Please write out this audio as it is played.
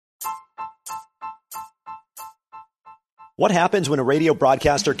What happens when a radio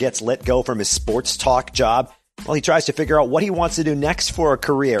broadcaster gets let go from his sports talk job? Well, he tries to figure out what he wants to do next for a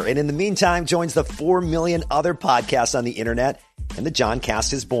career, and in the meantime joins the 4 million other podcasts on the internet, and the John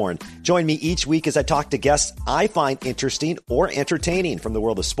Cast is born. Join me each week as I talk to guests I find interesting or entertaining from the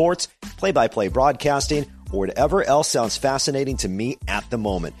world of sports, play-by-play broadcasting, or whatever else sounds fascinating to me at the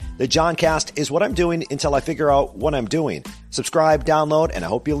moment. The John Cast is what I'm doing until I figure out what I'm doing. Subscribe, download, and I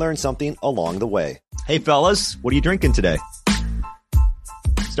hope you learn something along the way. Hey, fellas, what are you drinking today?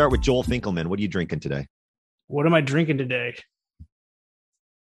 Start with Joel Finkelman. What are you drinking today? What am I drinking today?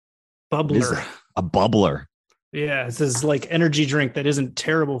 Bubbler. A bubbler. Yeah, this is like energy drink that isn't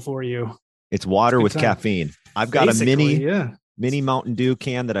terrible for you. It's water with caffeine. I've got basically, a mini Mountain Dew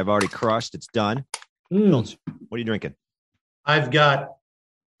can that I've already crushed. It's done. What are you drinking? I've got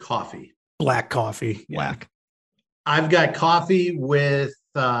coffee. Black coffee. Black. I've got coffee with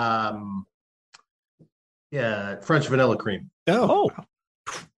French vanilla cream. Oh.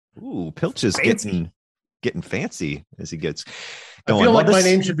 Ooh, Pilch is getting fancy as he gets going. I feel like my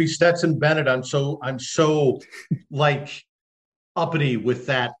name should be Stetson Bennett. I'm so like uppity with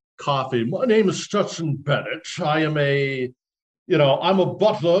that coffee. My name is Stetson Bennett. I am I'm a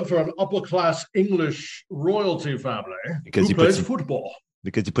butler for an upper class English royalty family who plays football.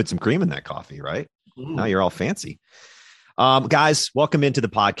 Because you put some cream in that coffee, right? Now you're all fancy. Guys, welcome into the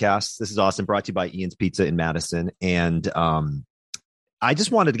podcast. This is awesome. Brought to you by Ian's Pizza in Madison. And I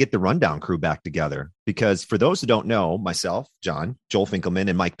just wanted to get the Rundown crew back together because for those who don't know, myself, John, Joel Finkelman,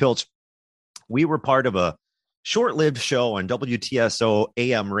 and Mike Pilch, we were part of a short-lived show on WTSO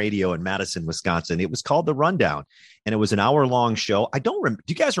AM radio in Madison, Wisconsin. It was called The Rundown, and it was an hour-long show. Do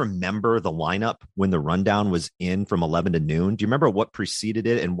you guys remember the lineup when The Rundown was in from 11 to noon? Do you remember what preceded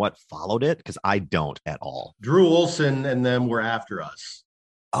it and what followed it? Because I don't at all. Drew Olson and them were after us.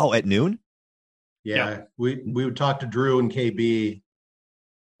 Oh, at noon? Yeah. We would talk to Drew and KB.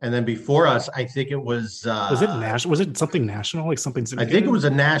 And then before us, I think it was it national? Was it something national? Like something I think it was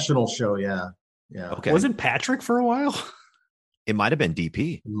a national show, yeah. Yeah. Okay. Was it Patrick for a while? It might have been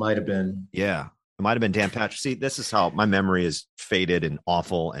DP. It might have been. Yeah. It might have been Dan Patrick. See, this is how my memory is faded and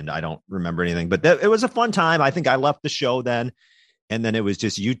awful, and I don't remember anything. But it was a fun time. I think I left the show then, and then it was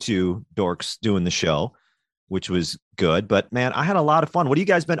just you two dorks doing the show, which was good. But man, I had a lot of fun. What have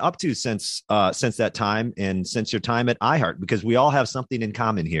you guys been up to since that time and since your time at iHeart? Because we all have something in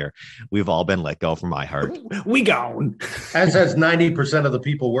common here. We've all been let go from iHeart. We gone. As has 90% of the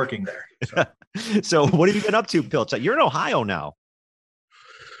people working there. So what have you been up to, Pilch? You're in Ohio now.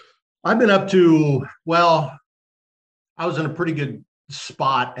 I've been up to, I was in a pretty good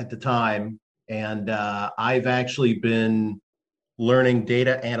spot at the time. And I've actually been learning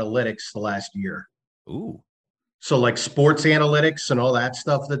data analytics the last year. Ooh. So like sports analytics and all that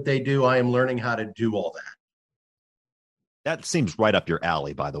stuff that they do, I am learning how to do all that. That seems right up your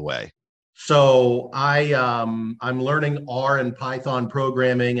alley, by the way. So I'm learning R and Python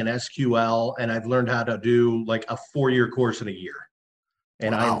programming and SQL, and I've learned how to do like a 4-year course in a year.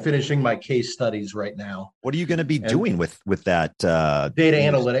 And Wow. I'm finishing my case studies right now. What are you going to be doing with that Data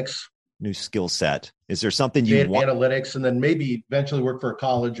analytics. New skill set? Is there something you Data want? analytics, and then maybe eventually work for a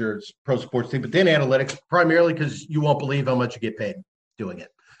college or pro sports team. But data analytics primarily because you won't believe how much you get paid doing it.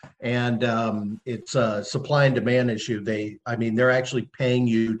 And it's a supply and demand issue. They're actually paying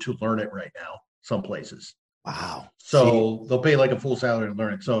you to learn it right now, some places. Wow. So they'll pay like a full salary to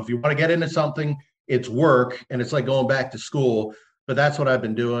learn it. So if you want to get into something, it's work and it's like going back to school. But that's what I've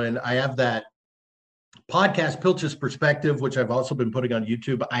been doing. I have that podcast, Pilch's Perspective, which I've also been putting on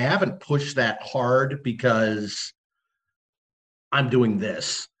YouTube. I haven't pushed that hard because I'm doing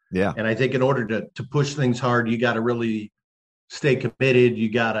this. Yeah. And I think in order to push things hard, you got to really stay committed. You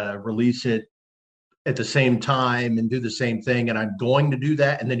got to release it at the same time and do the same thing. And I'm going to do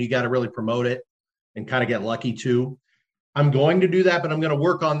that. And then you got to really promote it and kind of get lucky too. I'm going to do that, but I'm going to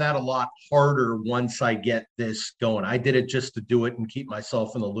work on that a lot harder once I get this going. I did it just to do it and keep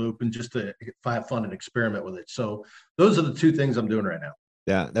myself in the loop and just to have fun and experiment with it. So those are the two things I'm doing right now.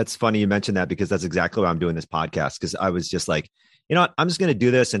 Yeah, that's funny you mentioned that because that's exactly why I'm doing this podcast. Because I was just like, you know what? I'm just going to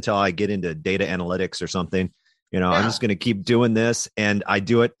do this until I get into data analytics or something. I'm just going to keep doing this. And I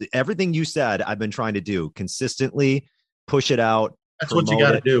do it. Everything you said, I've been trying to do consistently, push it out. That's what you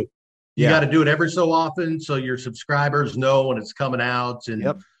got to do. You Yeah. got to do it every so often so your subscribers know when it's coming out. And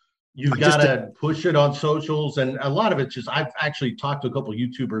you've got to push it on socials. And a lot of it's just, I've actually talked to a couple of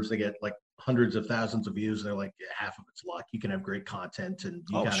YouTubers that get like hundreds of thousands of views. They're like, half of it's luck. You can have great content. And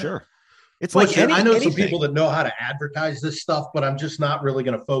you gotta, sure. It's like I know anything. some people that know how to advertise this stuff, but I'm just not really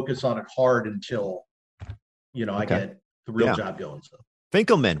going to focus on it hard until, I get the real job going. So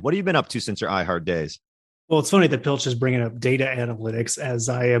Finkelman, what have you been up to since your iHeart days? Well, it's funny that Pilch is bringing up data analytics as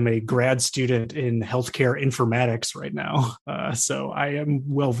I am a grad student in healthcare informatics right now. So I am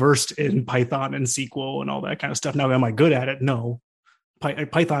well versed in Python and SQL and all that kind of stuff. Now, am I good at it? No.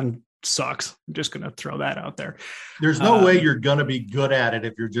 Python sucks. I'm just going to throw that out there. There's no way you're going to be good at it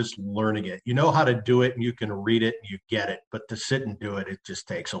if you're just learning it. You know how to do it and you can read it and you get it, but to sit and do it, it just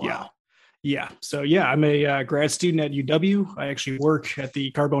takes a while. Yeah. So, I'm a grad student at UW. I actually work at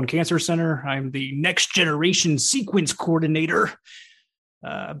the Carbone Cancer Center. I'm the next generation sequence coordinator.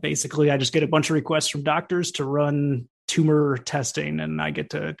 Basically, I just get a bunch of requests from doctors to run tumor testing, and I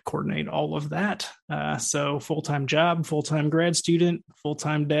get to coordinate all of that. So full-time job, full-time grad student,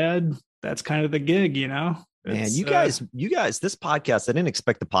 full-time dad. That's kind of the gig, you know? Man, you guys, this podcast, I didn't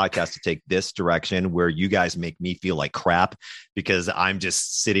expect the podcast to take this direction where you guys make me feel like crap because I'm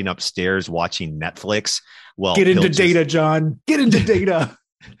just sitting upstairs watching Netflix. Well, get into data, John. Get into data.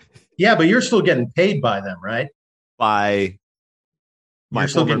 Yeah, but you're still getting paid by them, right? You're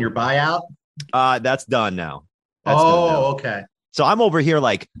still getting your buyout? That's done now. Okay. So I'm over here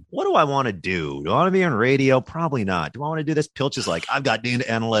like, what do I want to do? Do I want to be on radio? Probably not. Do I want to do this? Pilch is like, I've got data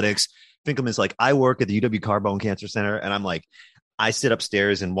analytics. Finkelman is like, I work at the UW Carbone Cancer Center. And I'm like, I sit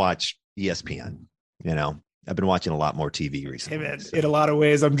upstairs and watch ESPN. You know, I've been watching a lot more TV recently. Hey man, in a lot of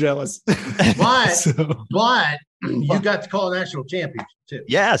ways, I'm jealous. But you got to call a national championship too.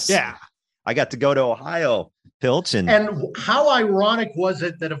 Yes. Yeah. I got to go to Ohio, Pilch. And how ironic was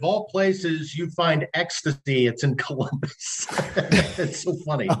it that of all places you find ecstasy, it's in Columbus? It's so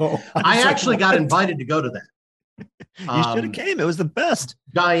funny. I actually got invited to go to that. You should have came. It was the best.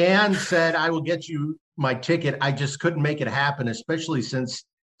 Diane said, I will get you my ticket. I just couldn't make it happen, especially since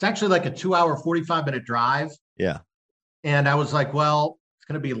it's actually like a 2-hour, 45-minute drive. Yeah. And I was like, well, it's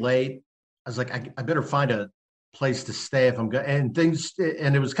going to be late. I was like, I better find a place to stay if I'm going. And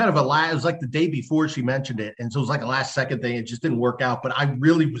it was kind of it was like the day before she mentioned it. And so it was like a last second thing. It just didn't work out. But I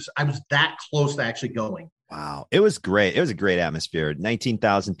was that close to actually going. Wow. It was great. It was a great atmosphere.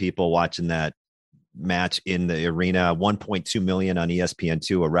 19,000 people watching that match in the arena, 1.2 million on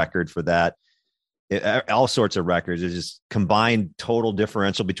ESPN2, a record for that. All sorts of records. It's just combined total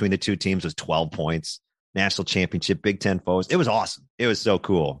differential between the two teams was 12 points. National championship, Big Ten foes. It was awesome. It was so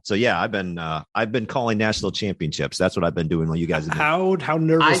cool. So yeah, I've been calling national championships. That's what I've been doing while you guys have been. How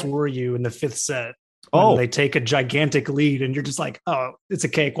nervous were you in the fifth set? They take a gigantic lead and you're just like, oh, it's a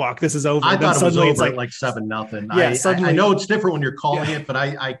cakewalk. This is over. I thought it was over at like 7-0. Yeah, I know it's different when you're calling it, but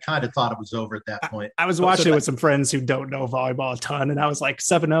I kind of thought it was over at that point. I was watching it with some friends who don't know volleyball a ton, and I was like,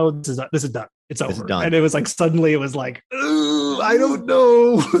 7-0, this is done. It's over. And it was like, suddenly it was like, I don't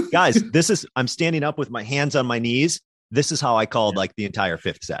know. Guys, I'm standing up with my hands on my knees. This is how I called like the entire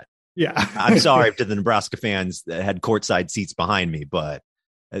fifth set. Yeah. I'm sorry to the Nebraska fans that had courtside seats behind me, but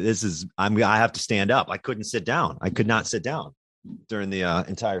I have to stand up. I couldn't sit down. I could not sit down during the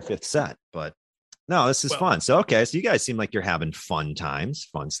entire fifth set, but no, this is fun. So, okay. So you guys seem like you're having fun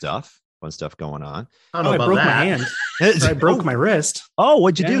stuff going on. I broke my hand. I broke my wrist. Oh,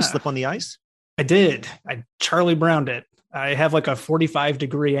 what'd you do? Slip on the ice? I did. I Charlie Browned it. I have like a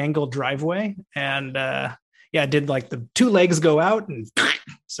 45-degree angle driveway, and I did like the two legs go out, and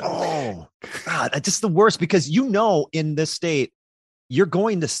so. Oh God, that's just the worst because in this state, you're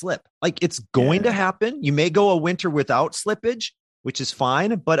going to slip. Like it's going to happen. You may go a winter without slippage, which is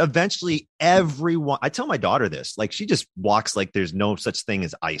fine, but eventually everyone. I tell my daughter this, like she just walks like there's no such thing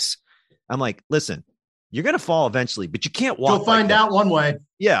as ice. I'm like, listen, you're going to fall eventually, but you can't walk. You'll find out one way.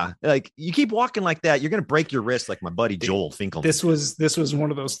 Yeah. Like you keep walking like that, you're going to break your wrist. Like my buddy Joel Finkel. This was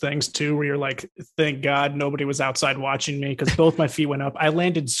one of those things too, where you're like, thank God nobody was outside watching me. Cause both my feet went up. I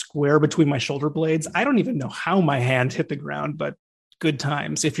landed square between my shoulder blades. I don't even know how my hand hit the ground, but good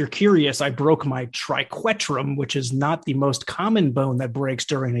times. If you're curious, I broke my triquetrum, which is not the most common bone that breaks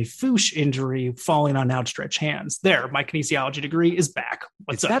during a Fuchs injury falling on outstretched hands. There, my kinesiology degree is back.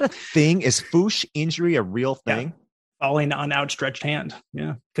 Is that a thing? Is Fuchs injury a real thing? Yeah. Falling on outstretched hand.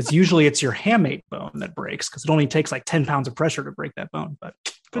 Yeah. Because usually it's your hamate bone that breaks because it only takes like 10 pounds of pressure to break that bone, but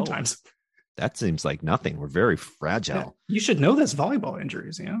good times. That seems like nothing. We're very fragile. Yeah. You should know this volleyball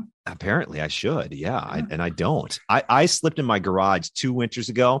injuries, Apparently I should. Yeah. I don't. I slipped in my garage 2 winters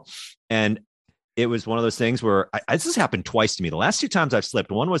ago, and it was one of those things where this has happened twice to me. The last 2 times I've slipped,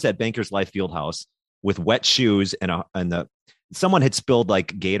 one was at Bankers Life Fieldhouse with wet shoes and someone had spilled like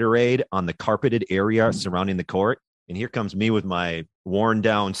Gatorade on the carpeted area surrounding the court. And here comes me with my worn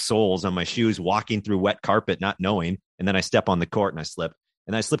down soles on my shoes, walking through wet carpet, not knowing. And then I step on the court and I slip.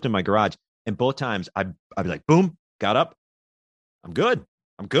 And I slipped in my garage. And both times I'd be like, boom, got up. I'm good.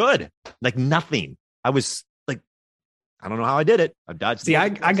 Like nothing. I was like, I don't know how I did it. I dodged. See, I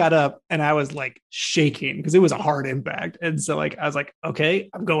got up and I was like shaking because it was a hard impact. And so like, I was like, okay,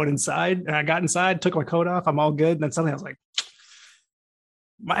 I'm going inside. And I got inside, took my coat off. I'm all good. And then suddenly I was like,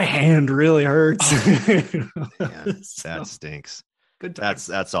 my hand really hurts. Man, that stinks. Good time.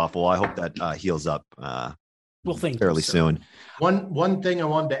 That's awful. I hope that heals up fairly soon. One thing I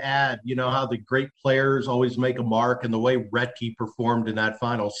wanted to add, you know how the great players always make a mark, and the way Retke performed in that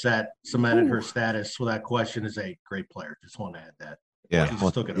final set cemented her status without question as a great player. Just want to add that. Yeah,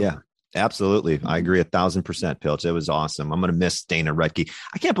 over. Absolutely. I agree 1,000%, Pilch. It was awesome. I'm going to miss Dana Retke.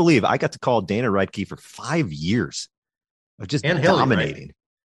 I can't believe I got to call Dana Retke for 5 years of just dominating. Hilly, right?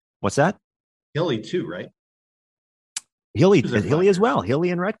 What's that? Hilly too, right? Hilly as well.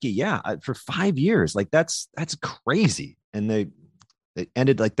 Hilly and Retke, yeah, for 5 years. Like that's crazy. And they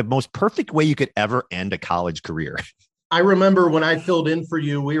ended like the most perfect way you could ever end a college career. I remember when I filled in for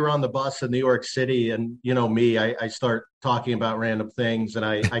you, we were on the bus in New York City, and you know me, I start talking about random things, and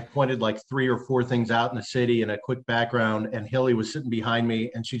I pointed like 3 or 4 things out in the city and a quick background, and Hilly was sitting behind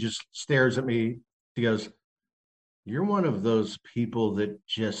me, and she just stares at me. She goes, "You're one of those people that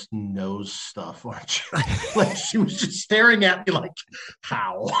just knows stuff, aren't you?" Like she was just staring at me like,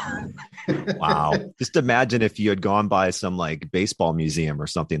 how? Wow. Just imagine if you had gone by some like baseball museum or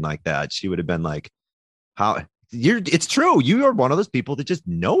something like that. She would have been like, how? It's true. You are one of those people that just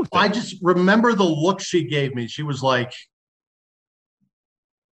know things. I just remember the look she gave me. She was like,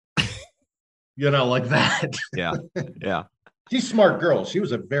 like that. Yeah. Yeah. She's a smart girl. She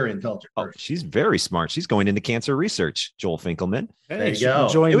was a very intelligent person. Oh, she's very smart. She's going into cancer research, Joel Finkelman. Hey, there you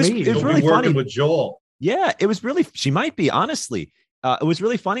go. It was really funny with Joel. Yeah, it was really, she might be, honestly. It was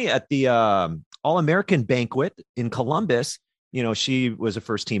really funny at the All-American banquet in Columbus. You know, she was a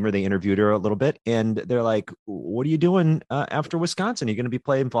first teamer. They interviewed her a little bit, and they're like, "What are you doing after Wisconsin? Are you going to be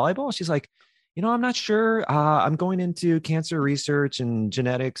playing volleyball?" She's like, "I'm not sure. I'm going into cancer research and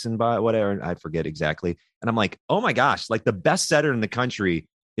genetics and whatever." I forget exactly. And I'm like, "Oh my gosh!" Like the best setter in the country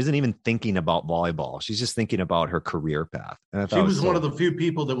isn't even thinking about volleyball. She's just thinking about her career path. And she was one of the few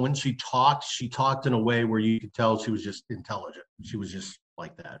people that when she talked in a way where you could tell she was just intelligent. She was just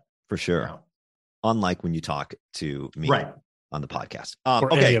like that. For sure. Yeah. Unlike when you talk to me. Right. On the podcast.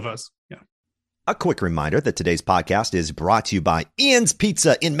 Or any of us. Yeah. A quick reminder that today's podcast is brought to you by Ian's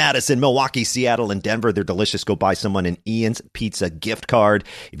Pizza in Madison, Milwaukee, Seattle, and Denver. They're delicious. Go buy someone an Ian's Pizza gift card.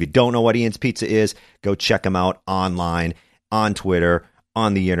 If you don't know what Ian's Pizza is, go check them out online, on Twitter,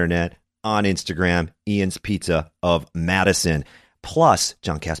 on the internet, on Instagram, Ian's Pizza of Madison. Plus,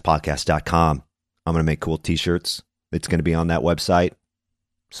 JohnCastPodcast.com. I'm going to make cool t-shirts. It's going to be on that website.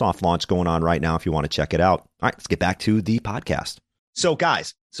 Soft launch going on right now if you want to check it out. All right, let's get back to the podcast. So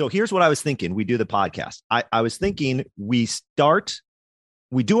guys, here's what I was thinking. We do the podcast. I was thinking we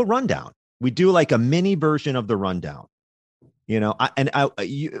do a rundown. We do like a mini version of the rundown.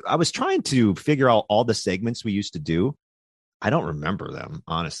 I was trying to figure out all the segments we used to do. I don't remember them,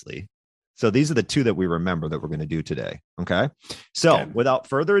 honestly. So these are the 2 that we remember that we're going to do today. Okay. So without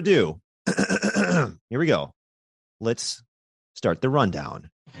further ado, here we go. Let's start the rundown.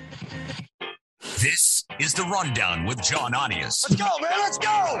 This is the Rundown with John Anias. Let's go, man. Let's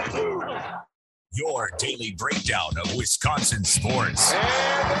go. Your daily breakdown of Wisconsin sports.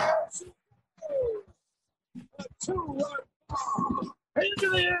 Into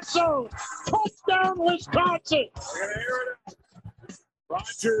the end zone. Touchdown, Wisconsin.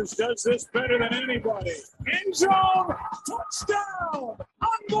 Rodgers does this better than anybody. End zone. Touchdown.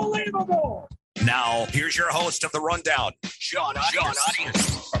 Unbelievable. Now, here's your host of the Rundown, John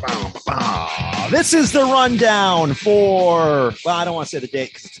Anias. This is the rundown for, I don't want to say the date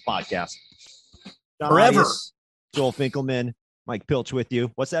because it's a podcast. Forever. Joel Finkelman, Mike Pilch with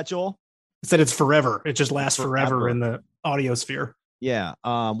you. What's that, Joel? I said it's forever. It just lasts forever in the audio sphere. Yeah.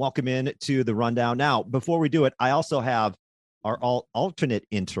 Welcome in to the rundown. Now, before we do it, I also have our alternate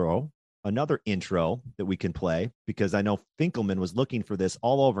intro, another intro that we can play because I know Finkelman was looking for this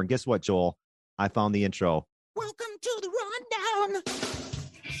all over. And guess what, Joel? I found the intro. Welcome to the rundown.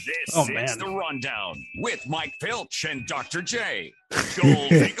 This is the Rundown with Mike Pilch and Dr. J. Joel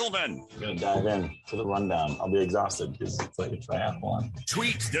Finkelman. I'm going to dive in to the rundown. I'll be exhausted because it's like a triathlon.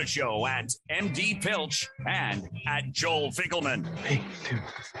 Tweet the show at MD Pilch and at Joel Finkelman. Hey, dude,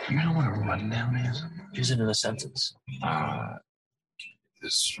 you know what a rundown is? Use it in a sentence.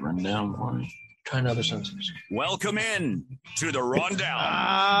 This rundown for me. Try another sentence. Welcome in to the Rundown.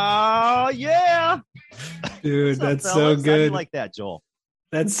 Oh, yeah. Dude, that's up, so good. I like that, Joel.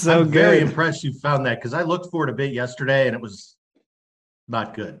 That's so I'm good. very impressed you found that because I looked for it a bit yesterday and it was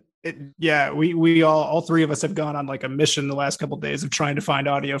not good. We all three of us have gone on like a mission the last couple of days of trying to find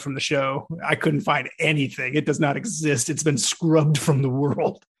audio from the show. I couldn't find anything. It does not exist. It's been scrubbed from the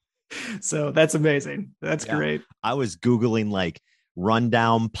world. So that's amazing. That's great. I was Googling like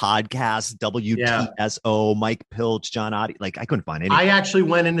rundown podcast, WTSO, Mike Pilch, John Oddie. Like I couldn't find anything. I actually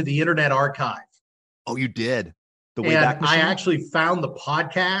went into the Internet Archive. Oh, you did? The and I actually found the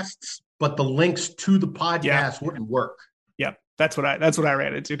podcasts, but the links to the podcast wouldn't work. Yep. That's what I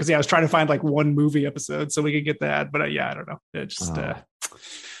ran into. Cause I was trying to find like one movie episode so we could get that. But I don't know. It just,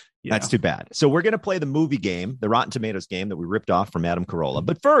 that's too bad. So we're going to play the movie game, the Rotten Tomatoes game that we ripped off from Adam Carolla.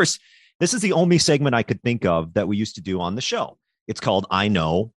 But first, this is the only segment I could think of that we used to do on the show. It's called I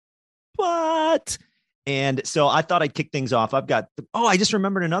Know, But. And so I thought I'd kick things off. I just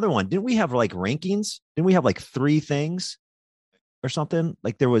remembered another one. Didn't we have like rankings? Didn't we have like 3 things or something?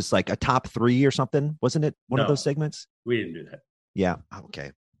 Like there was like a top 3 or something. Wasn't it one of those segments? We didn't do that. Yeah.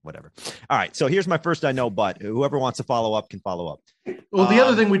 Okay. Whatever. All right. So here's my first I Know, But. Whoever wants to follow up can follow up. Well, the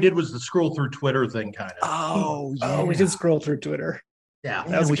other thing we did was the scroll through Twitter thing kind of. Oh, yeah. Oh, we did scroll through Twitter.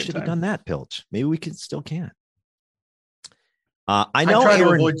 Yeah. We should have done that, Pilch. Maybe we still can. I know. I try to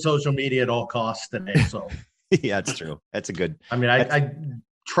avoid social media at all costs today. So yeah, it's true. That's a good. I mean, I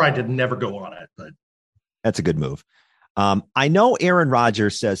tried to never go on it, but that's a good move. I know Aaron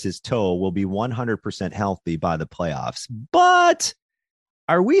Rodgers says his toe will be 100% healthy by the playoffs, but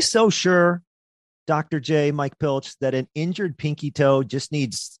are we so sure, Dr. J, Mike Pilch, that an injured pinky toe just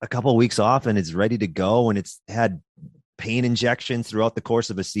needs a couple of weeks off and it's ready to go and it's had pain injections throughout the course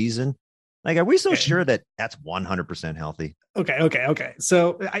of a season? Like, are we so sure that that's 100% healthy? Okay.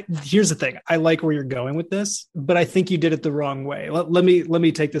 So here's the thing. I like where you're going with this, but I think you did it the wrong way. Let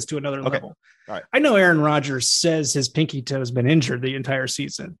me take this to another level. All right. I know Aaron Rodgers says his pinky toe has been injured the entire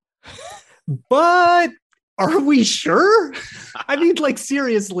season, but are we sure? I mean, like,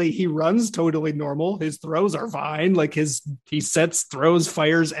 seriously, he runs totally normal. His throws are fine. Like he sets, throws,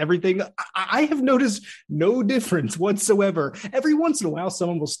 fires, everything. I have noticed no difference whatsoever. Every once in a while,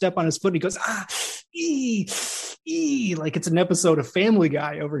 someone will step on his foot and he goes, like it's an episode of Family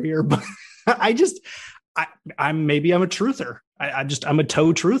Guy over here. But I'm a truther. I'm a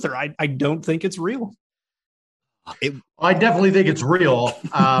toe truther. I don't think it's real. I definitely think it's real.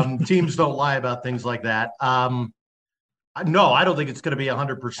 Teams don't lie about things like that. No, I don't think it's going to be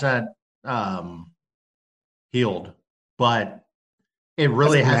 100% healed, but it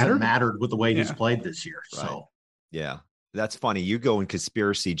really hasn't mattered with the way he's played this year. Right. So, yeah, that's funny. You go in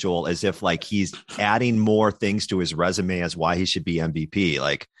conspiracy, Joel, as if like he's adding more things to his resume as why he should be MVP.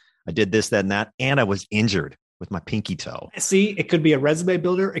 Like I did this, that, and that, and I was injured with my pinky toe. See, it could be a resume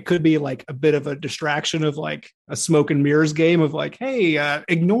builder. It could be like a bit of a distraction of like a smoke and mirrors game of like, hey,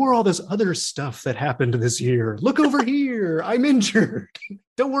 ignore all this other stuff that happened this year. Look over here. I'm injured.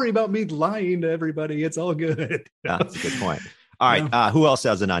 Don't worry about me lying to everybody. It's all good. That's a good point. All right. Who else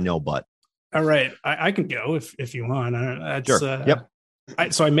has an I Know But? All right. I can go if you want. Sure. Yep.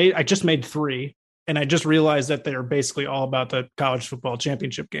 I just made 3. And I just realized that they're basically all about the college football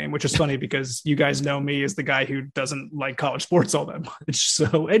championship game, which is funny because you guys know me as the guy who doesn't like college sports all that much.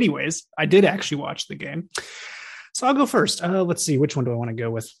 So anyways, I did actually watch the game. So I'll go first. Let's see. Which one do I want to go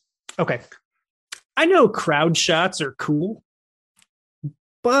with? Okay. I know crowd shots are cool,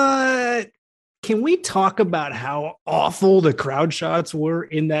 but can we talk about how awful the crowd shots were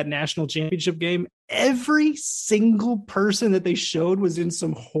in that national championship game? Every single person that they showed was in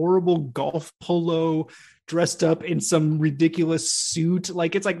some horrible golf polo, dressed up in some ridiculous suit.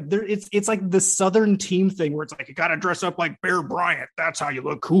 Like it's like it's like the Southern team thing where it's like you got to dress up like Bear Bryant. That's how you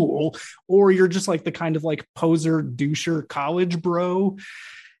look cool. Or you're just like the kind of like poser doucher college bro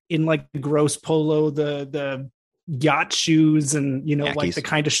in like gross polo, the yacht shoes, and like the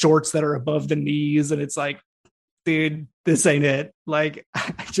kind of shorts that are above the knees, and it's like, dude, this ain't it. Like,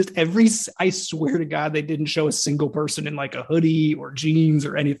 I swear to God, they didn't show a single person in like a hoodie or jeans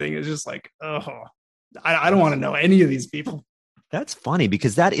or anything. It's just like, oh, I don't want to know any of these people. That's funny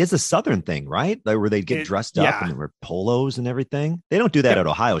because that is a Southern thing, right? Like where they get dressed up and wear polos and everything. They don't do that at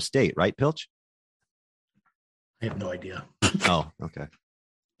Ohio State, right, Pilch? I have no idea. Oh, okay.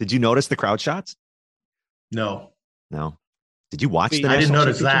 Did you notice the crowd shots? No. Did you watch the I didn't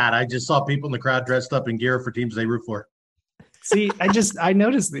notice that. I just saw people in the crowd dressed up in gear for teams they root for. See, I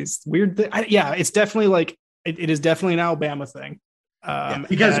noticed these weird things. It's definitely like, it is definitely an Alabama thing.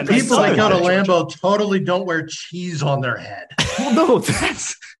 Because people that go to Lambeau totally don't wear cheese on their head. Well, no,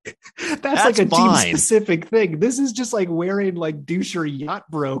 that's like a team specific thing. This is just like wearing like doucher yacht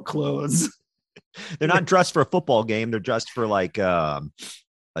bro clothes. They're not dressed for a football game. They're dressed for like, like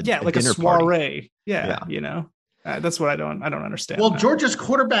a soiree. Party. Yeah. That's what I don't understand. Well, Georgia's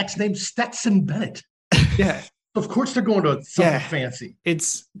quarterback's named Stetson Bennett. Yeah. Of course they're going to something fancy.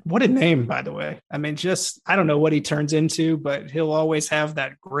 It's what a name, by the way. I mean, I don't know what he turns into, but he'll always have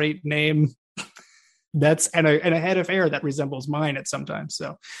that great name. And a head of hair that resembles mine at sometimes.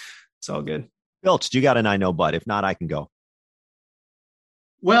 So it's all good. Filch, you got an I know, but if not, I can go.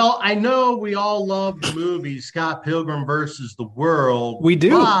 Well, I know we all love the movie Scott Pilgrim versus the World. We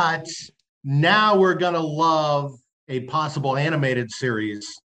do. But now we're going to love a possible animated series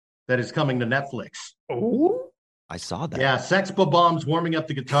that is coming to Netflix. Oh, I saw that. Yeah, Sex Bob-omb's warming up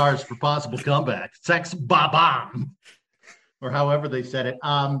the guitars for possible comeback. Sex Bob-omb, or however they said it.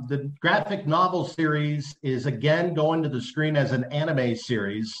 The graphic novel series is again going to the screen as an anime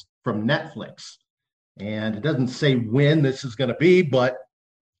series from Netflix. And it doesn't say when this is going to be, but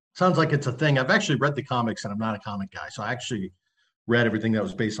sounds like it's a thing. I've actually read the comics, and I'm not a comic guy, so I actually read everything that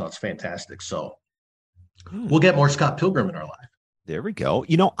was based on. It's fantastic. So we'll get more Scott Pilgrim in our life. There we go.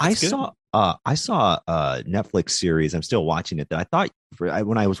 I saw a Netflix series. I'm still watching it. That I thought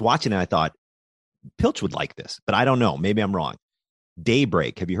when I was watching it, I thought Pilch would like this, but I don't know. Maybe I'm wrong.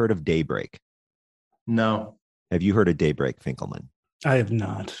 Daybreak. Have you heard of Daybreak? No. Have you heard of Daybreak, Finkelman? I have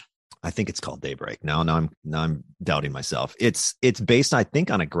not. I think it's called Daybreak. Now I'm doubting myself. It's based, I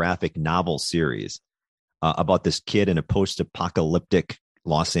think, on a graphic novel series about this kid in a post-apocalyptic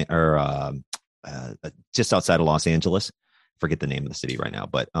just outside of Los Angeles. Forget the name of the city right now,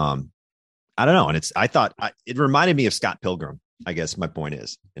 but I don't know. And it reminded me of Scott Pilgrim, I guess my point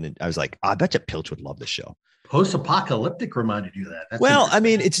is. And I was like, I bet you Pilch would love this show. Post-apocalyptic reminded you of that. That's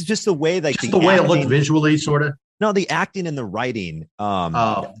it's just the way the way it looked visually, sort of. No, the acting and the writing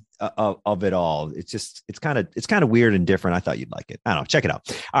of it all. It's kind of weird and different. I thought you'd like it. I don't know. Check it out.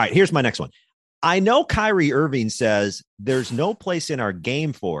 All right, here's my next one. I know Kyrie Irving says there's no place in our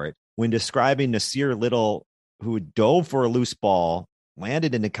game for it when describing Nasir Little, who dove for a loose ball,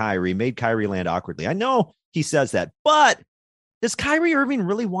 landed into Kyrie, made Kyrie land awkwardly. I know he says that, but does Kyrie Irving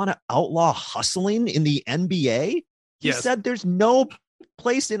really want to outlaw hustling in the NBA? He said there's no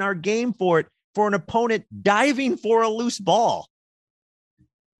place in our game for it, for an opponent diving for a loose ball.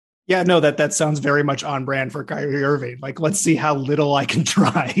 Yeah, no, that sounds very much on brand for Kyrie Irving. Like, let's see how little I can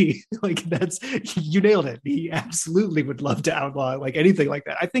try. Like, you nailed it. He absolutely would love to outlaw like anything like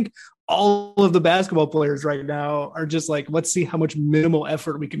that. I think all of the basketball players right now are just like, let's see how much minimal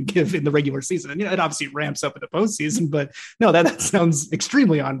effort we can give in the regular season. And it obviously ramps up in the postseason, but no, that sounds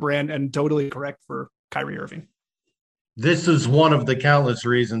extremely on brand and totally correct for Kyrie Irving. This is one of the countless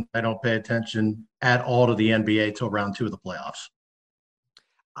reasons I don't pay attention at all to the NBA till round 2 of the playoffs.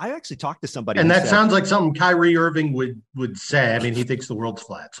 I actually talked to somebody. And that sounds like something Kyrie Irving would say. I mean, he thinks the world's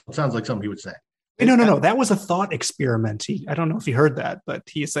flat. So it sounds like something he would say. No. That was a thought experiment. I don't know if you heard that, but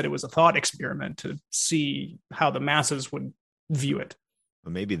he said it was a thought experiment to see how the masses would view it.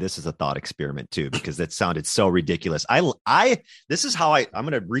 Well, maybe this is a thought experiment too, because that sounded so ridiculous. This is how I'm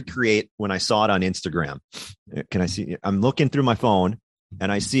going to recreate when I saw it on Instagram. Can I see? I'm looking through my phone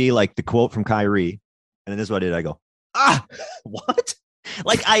and I see like the quote from Kyrie, and then this is what I did. I go, what?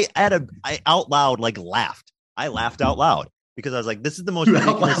 Like I out loud like laughed. I laughed out loud because I was like, this is the most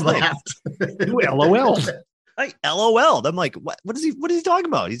ridiculous thing. You LOL. I LOL'd. I'm like, what is he talking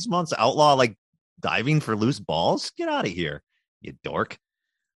about? He just wants to outlaw like diving for loose balls. Get out of here, you dork.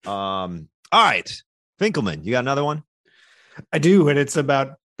 All right. Finkelman, you got another one? I do, and it's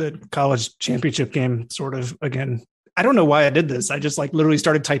about the college championship game, sort of. Again, I don't know why I did this. I just like literally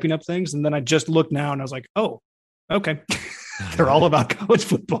started typing up things, and then I just looked now and I was like, oh, okay. They're all about college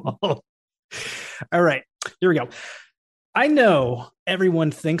football. All right, here we go. I know everyone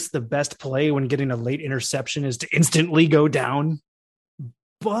thinks the best play when getting a late interception is to instantly go down,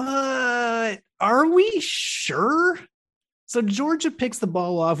 but are we sure? So Georgia picks the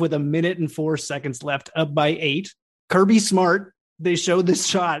ball off with 1 minute and 4 seconds left, up by 8. Kirby Smart, they show this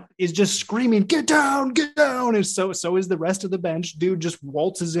shot, is just screaming, get down, and so is the rest of the bench. Dude just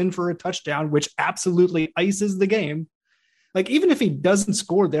waltzes in for a touchdown, which absolutely ices the game. Like, even if he doesn't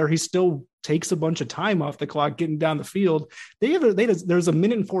score there, he still takes a bunch of time off the clock getting down the field. There's 1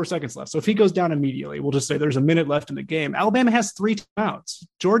 minute and 4 seconds left. So if he goes down immediately, we'll just say there's a minute left in the game. Alabama has 3 timeouts.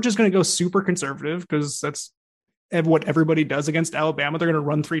 Georgia's going to go super conservative because that's what everybody does against Alabama. They're going to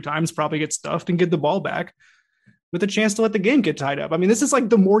run 3 times, probably get stuffed and get the ball back with a chance to let the game get tied up. I mean, this is like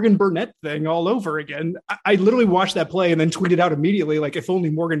the Morgan Burnett thing all over again. I literally watched that play and then tweeted out immediately, like, if only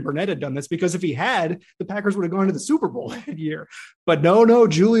Morgan Burnett had done this, because if he had, the Packers would have gone to the Super Bowl that year. But no,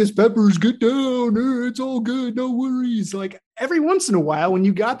 Julius Peppers, get down. It's all good. No worries. Like, every once in a while, when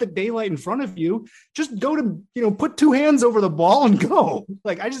you got the daylight in front of you, just go to, put 2 hands over the ball and go.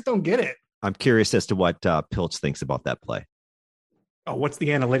 Like, I just don't get it. I'm curious as to what Pilch thinks about that play. Oh, what's the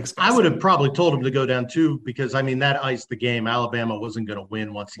analytics? I would have probably told him to go down too, because I mean, that iced the game. Alabama wasn't going to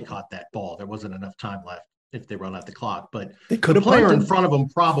win once he caught that ball. There wasn't enough time left if they run out the clock, but the player in front of him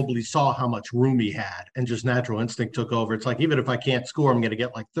probably saw how much room he had and just natural instinct took over. It's like, even if I can't score, I'm going to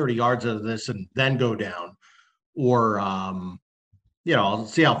get like 30 yards out of this and then go down, or, I'll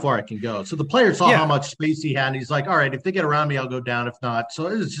see how far I can go. So the player saw how much space he had, and he's like, all right, if they get around me, I'll go down. If not, so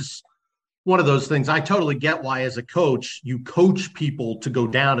it's just one of those things. I totally get why, as a coach, you coach people to go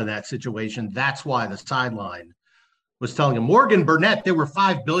down in that situation. That's why the sideline was telling him, Morgan Burnett, there were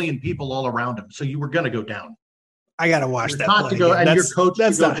 5 billion people all around him, so you were going to go down. I got to watch that play. To go, and your coach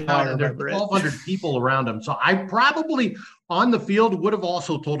that's to go not down, and there are 1,200 people around him. So I probably, on the field, would have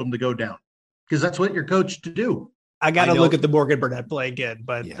also told him to go down, because that's what you're coached to do. I got to look at the Morgan Burnett play again,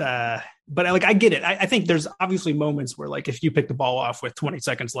 but like, I get it. I think there's obviously moments where, like, if you pick the ball off with 20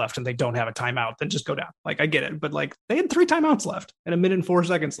 seconds left and they don't have a timeout, then just go down. Like, I get it. But like, they had 3 timeouts left and 1 minute and 4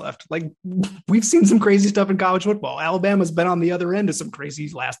 seconds left. Like, we've seen some crazy stuff in college football. Alabama's been on the other end of some crazy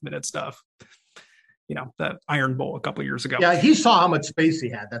last minute stuff. The Iron Bowl a couple of years ago. Yeah, he saw how much space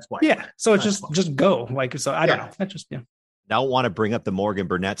he had. That's why. Yeah. So it's just go. Like, so I don't know. That just, I don't want to bring up the Morgan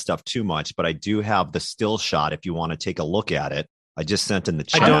Burnett stuff too much, but I do have the still shot if you want to take a look at it. I just sent in the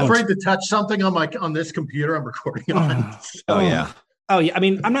chat. I'm afraid to touch something on this computer I'm recording on. Oh, yeah. I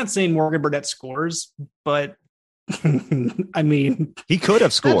mean, I'm not saying Morgan Burnett scores, but I mean, he could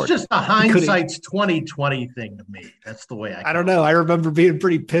have scored. That's just a hindsight's 2020 thing to me. That's the way I don't know. I remember being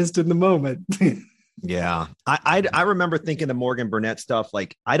pretty pissed in the moment. Yeah. I remember thinking the Morgan Burnett stuff.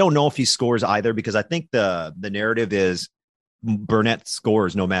 Like, I don't know if he scores either, because I think the narrative is Burnett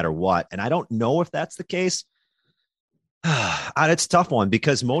scores no matter what. And I don't know if that's the case. It's a tough one,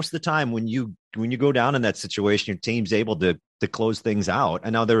 because most of the time when you go down in that situation, your team's able to close things out. I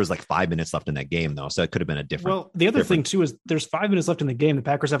know there was like 5 minutes left in that game, though, so it could have been a different. Well, the other thing too is there's 5 minutes left in the game. The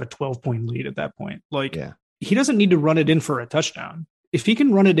Packers have a 12-point lead at that point. Like, he doesn't need to run it in for a touchdown. If he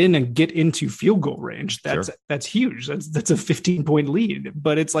can run it in and get into field goal range, that's huge. That's a 15-point lead.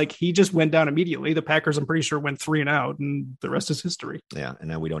 But it's like, he just went down immediately. The Packers, I'm pretty sure, went 3 and out, and the rest is history. Yeah, and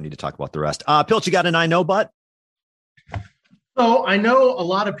then we don't need to talk about the rest. Pilch, you got an I know but? So I know a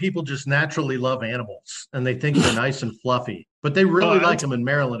lot of people just naturally love animals, and they think they're nice and fluffy, but they really like them in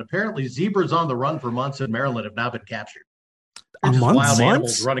Maryland. Apparently, zebras on the run for months in Maryland have now been captured. Wild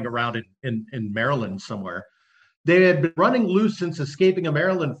animals running around in Maryland somewhere. They had been running loose since escaping a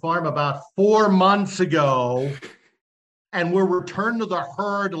Maryland farm about 4 months ago, and were returned to the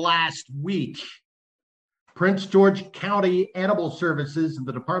herd last week. Prince George County Animal Services and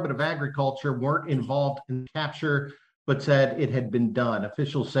the Department of Agriculture weren't involved in the capture, but said it had been done.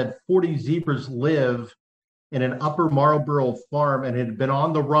 Officials said 40 zebras live in an Upper Marlboro farm and had been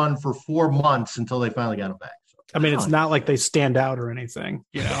on the run for 4 months until they finally got them back. So, I mean, it's not like they stand out or anything,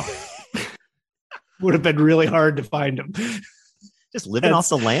 Would have been really hard to find them. Just living off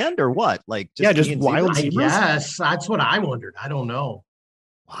the land, or what? Like, just wild zebras. Yes, that's what I wondered. I don't know.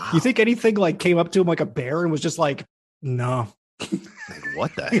 Wow. You think anything like came up to him like a bear and was just like, no? Like,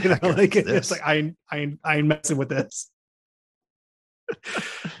 what the heck? Like, it's like, I ain't messing with this.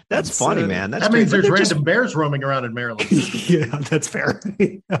 That's funny, man. That means there's random bears roaming around in Maryland. Yeah, that's fair.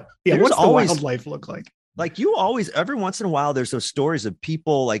 What's the wildlife look like? Like, every once in a while, there's those stories of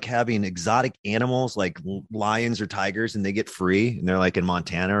people like having exotic animals like lions or tigers, and they get free, and they're like in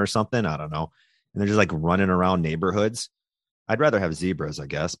Montana or something. I don't know. And they're just like running around neighborhoods. I'd rather have zebras, I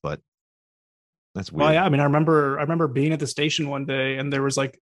guess, but that's weird. Well, yeah. I mean, I remember being at the station one day, and there was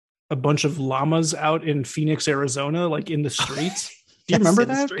like a bunch of llamas out in Phoenix, Arizona, like in the streets. Do you remember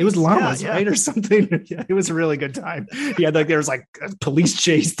that? It was llamas, right? Or something. Yeah, it was a really good time. Yeah, like there was like a police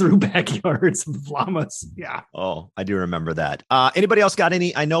chase through backyards of llamas. Yeah. Oh, I do remember that. Anybody else got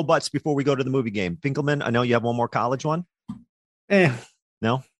any I know buts before we go to the movie game? Finkelman, I know you have one more college one. No,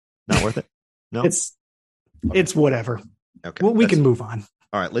 not worth it. No, it's whatever. Okay. Well, we can move on.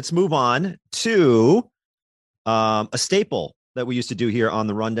 All right, let's move on to a staple that we used to do here on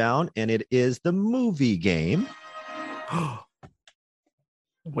the Rundown, and it is the movie game.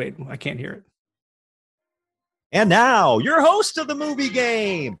 Wait, I can't hear it. And now, your host of the movie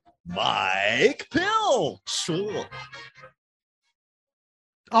game, Mike Pilch.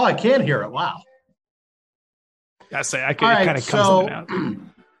 Oh, I can hear it. Wow. I say I can. It kind of comes in and out.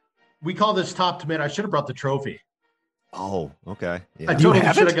 We call this top tomato. I should have brought the trophy. Oh, okay. Yeah. I totally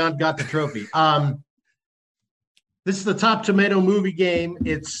should have got the trophy. This is the Top Tomato movie game.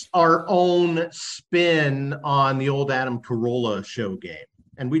 It's our own spin on the old Adam Carolla show game.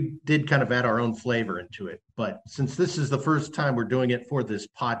 And we did kind of add our own flavor into it. But since this is the first time we're doing it for this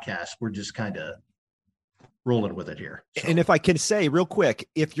podcast, we're just kind of rolling with it here. So. And if I can say real quick,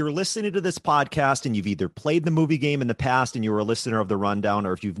 if you're listening to this podcast and you've either played the movie game in the past and you were a listener of the rundown,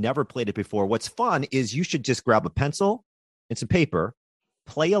 or if you've never played it before, what's fun is you should just grab a pencil and some paper,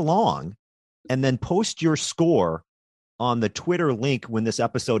 play along, and then post your score on the Twitter link when this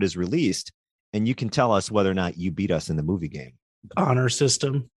episode is released. And you can tell us whether or not you beat us in the movie game. Honor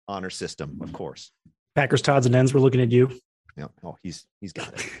system, of course. Packers, Todds, and Ends. We're looking at you. Yeah. Oh, he's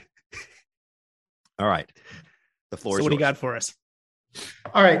got it. All right. The floor is So what do you yours. got for us?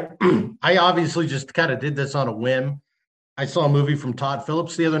 All right. I obviously just kind of did this on a whim. I saw a movie from Todd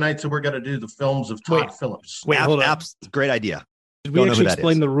Phillips the other night, so we're going to do the films of Todd Phillips. Wait, hold on. Great idea. Did we actually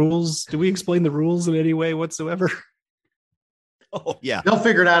explain the rules? Did we explain the rules in any way whatsoever? Oh, yeah. They'll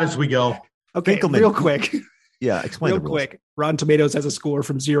figure it out as we go. Okay, Finkelman. real quick. Yeah, explain real the rules. quick. Rotten Tomatoes has a score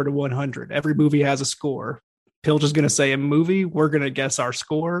from 0 to 100. Every movie has a score. Pilch is going to say a movie. We're going to guess our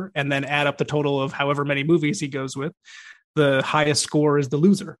score and then add up the total of however many movies he goes with. The highest score is the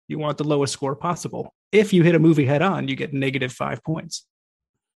loser. You want the lowest score possible. If you hit a movie head on, you get -5 points.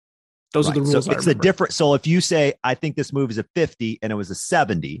 Those are the rules. So it's a different. So if you say, I think this movie is a 50 and it was a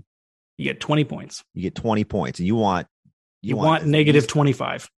 70, you get 20 points. You get 20 points, and you want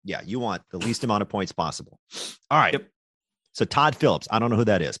 -25. Yeah, you want the least amount of points possible. All right. Yep. So Todd Phillips, I don't know who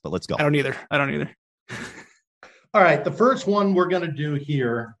that is, but let's go. I don't either. All right. The first one we're going to do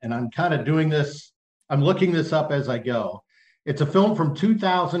here, and I'm kind of doing this, I'm looking this up as I go. It's a film from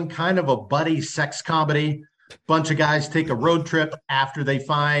 2000, kind of a buddy sex comedy. Bunch of guys take a road trip after they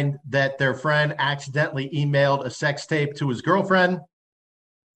find that their friend accidentally emailed a sex tape to his girlfriend.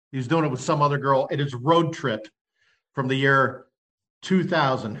 He was doing it with some other girl. It is Road Trip from the year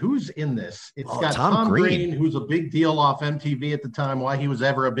 2000. Who's in this? It's got Tom Green, who's a big deal off MTV at the time. Why he was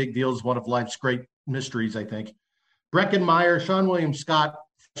ever a big deal is one of life's great mysteries, I think. Breckin Meyer, Sean William Scott,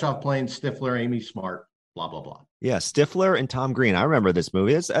 Fresh Off Plane, Stifler, Amy Smart, blah, blah, blah. Yeah, Stifler and Tom Green. I remember this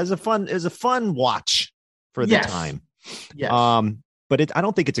movie. It's a fun watch for the time. Yes. But I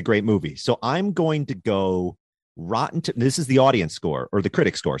don't think it's a great movie. So I'm going to go this is the audience score, or the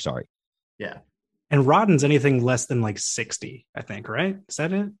critic score, sorry. Yeah. And Rotten's anything less than 60, I think, right? Is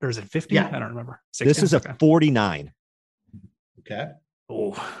that it? Or is it 50? Yeah. I don't remember. 60? This is a 49. Okay.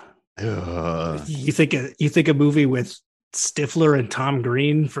 Oh. You think a movie with Stifler and Tom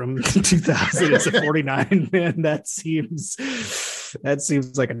Green from 2000 is a 49? Man, that seems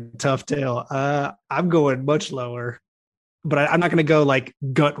like a tough tale. I'm going much lower, but I'm not going to go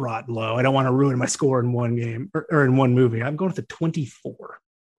gut rot low. I don't want to ruin my score in one game or in one movie. I'm going with a 24.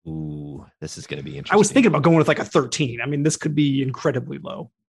 Ooh, this is going to be interesting. I was thinking about going with a 13. I mean, this could be incredibly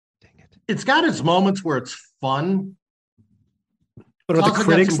low. Dang it. It's got its moments where it's fun. But it's are the also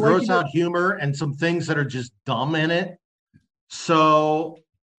critics got some gross out humor and some things that are just dumb in it. So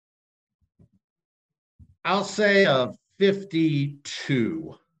I'll say a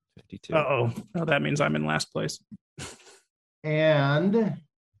 52. 52. Uh-oh. Oh, that means I'm in last place. And are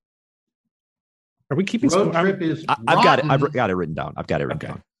we keeping Road Trip is I've got it. I've got it written down. I've got it written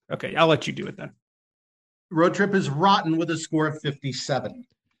down. Okay, I'll let you do it then. Road Trip is rotten with a score of 57.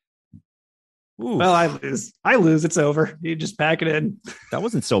 Ooh. Well, I lose. It's over. You just pack it in. That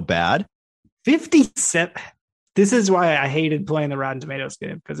wasn't so bad. 57. This is why I hated playing the Rotten Tomatoes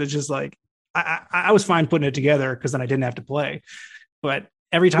game, because it's just I was fine putting it together because then I didn't have to play. But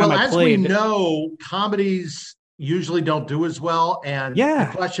every time I played, as we know, comedies usually don't do as well. And the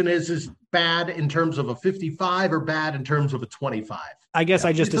question is bad in terms of a 55 or bad in terms of a 25? I guess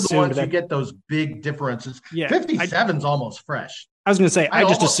I just assumed that you get those big differences. Yeah, 57 is almost fresh. I was going to say, I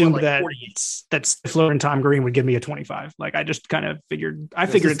just assumed that 48. that Stifler and Tom Green would give me a 25. I just kind of figured, I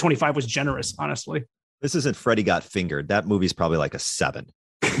figured 25 was generous, honestly. This isn't Freddy Got Fingered. That movie's probably like a 7.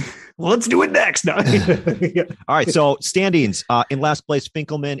 Well, let's do it next. No. Yeah. All right. So standings, in last place,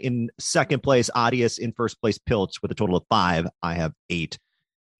 Finkelman. In second place, Audius. In first place, Pilch with a total of 5. I have 8.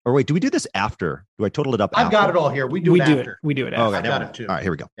 Or wait, do we do this after? Do I total it up? I've got it all here. We do it after. We do it after. Okay, I've got it too. All right,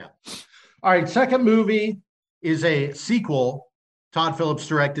 here we go. Yeah. All right. Second movie is a sequel. Todd Phillips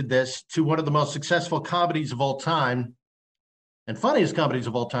directed this to one of the most successful comedies of all time and funniest comedies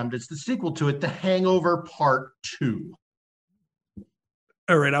of all time. It's the sequel to it, The Hangover Part 2.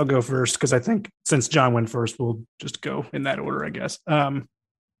 All right, I'll go first because I think since John went first, we'll just go in that order, I guess.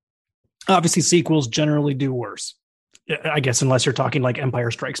 Obviously, sequels generally do worse, I guess, unless you're talking like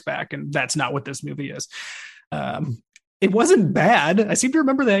Empire Strikes Back, and that's not what this movie is. It wasn't bad. I seem to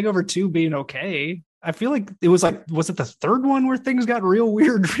remember The Hangover 2 being okay. I feel like it was was it the third one where things got real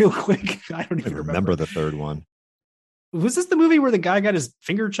weird real quick? I don't even remember the third one. Was this the movie where the guy got his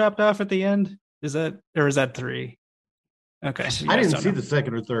finger chopped off at the end? Is that 3? Okay. I didn't see the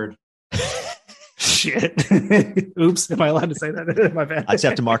second or third. Shit. Oops. Am I allowed to say that? My bad. I just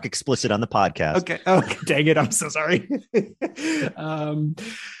have to mark explicit on the podcast. Okay. Oh, dang it. I'm so sorry.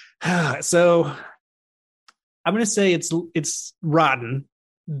 So I'm going to say it's rotten,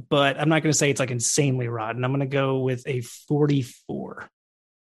 but I'm not going to say it's like insanely rotten. I'm going to go with a 44.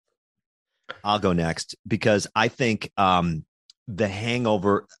 I'll go next because I think The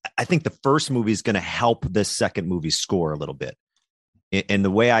Hangover, I think the first movie is going to help this second movie score a little bit. And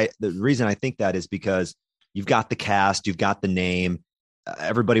the reason I think that is because you've got the cast, you've got the name.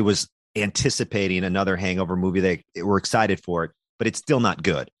 Everybody was anticipating another Hangover movie. They were excited for it, but it's still not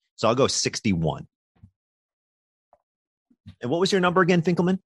good. So I'll go 61. And what was your number again,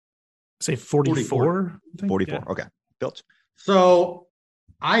 Finkelman? Say 44. 44. Yeah. Okay. Built. So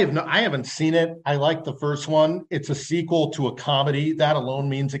I haven't seen it. I like the first one. It's a sequel to a comedy. That alone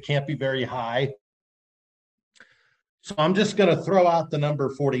means it can't be very high. So I'm just going to throw out the number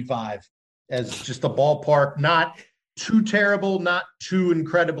 45 as just a ballpark, not too terrible, not too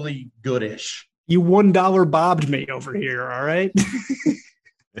incredibly goodish. You $1 bobbed me over here. All right.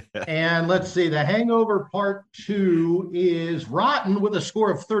 And let's see. The Hangover Part 2 is rotten with a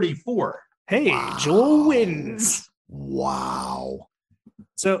score of 34. Hey, wow. Joel wins. Wow.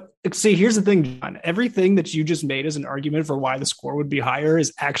 So, see, here's the thing, John. Everything that you just made as an argument for why the score would be higher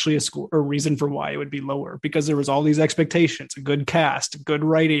is actually a reason for why it would be lower, because there was all these expectations, a good cast, good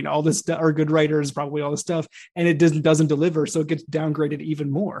writing, all this stuff, or good writers, probably all this stuff, and it doesn't deliver, so it gets downgraded even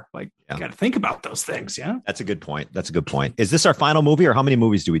more. Like, you got to think about those things, yeah? That's a good point. Is this our final movie, or how many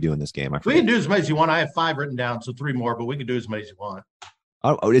movies do we do in this game? We can do as many as you want. I have 5 written down, so 3 more, but we can do as many as you want.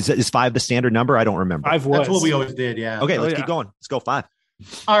 Oh, is 5 the standard number? I don't remember. 5 was. That's what we always did, yeah. Okay, let's keep going. Let's go 5.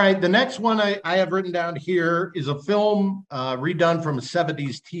 All right, the next one I have written down here is a film redone from a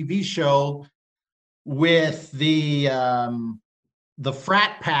 70s TV show with the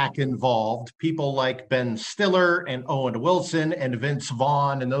frat pack involved, people like Ben Stiller and Owen Wilson and Vince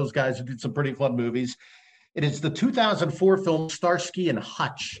Vaughn and those guys who did some pretty fun movies. It is the 2004 film Starsky and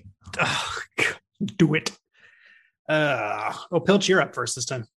Hutch. Do it. Pilch, you're up first this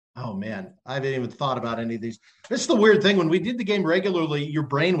time. Oh, man, I haven't even thought about any of these. This is the weird thing. When we did the game regularly, your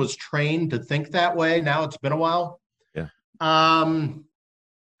brain was trained to think that way. Now it's been a while. Yeah. I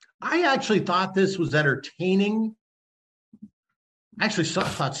actually thought this was entertaining. I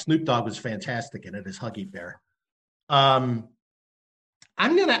thought Snoop Dogg was fantastic in it as Huggy Bear. I'm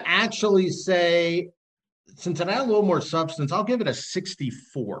going to actually say, since it had a little more substance, I'll give it a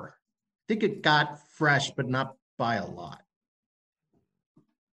 64. I think it got fresh, but not by a lot.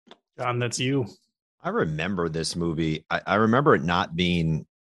 John, that's you. I remember this movie. I remember it not being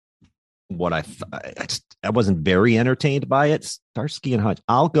what I wasn't very entertained by it. Starsky and Hutch.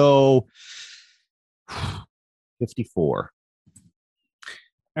 I'll go 54.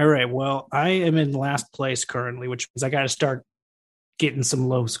 All right. Well, I am in last place currently, which means I got to start getting some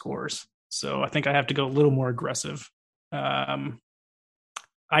low scores. So I think I have to go a little more aggressive. I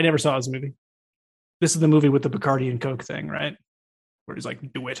never saw this movie. This is the movie with the Bacardi and Coke thing, right? Where he's like,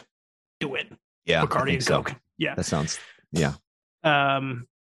 do it. Yeah. Bacardi and Coke. Yeah. That sounds, yeah. I'm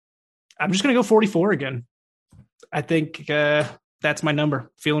just going to go 44 again. I think that's my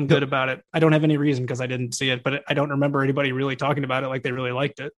number. Feeling good about it. I don't have any reason because I didn't see it, but I don't remember anybody really talking about it like they really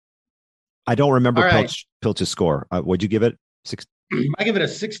liked it. I don't remember right. Pilch's score. What'd you give it? 6. I give it a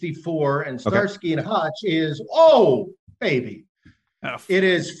 64, and Starsky and Hutch is, oh, baby. Oh. It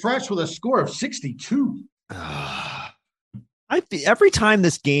is fresh with a score of 62. Every time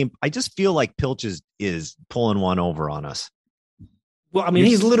this game, I just feel like Pilch is pulling one over on us. Well, I mean,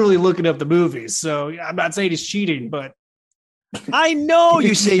 he's literally looking up the movies, so I'm not saying he's cheating, but I know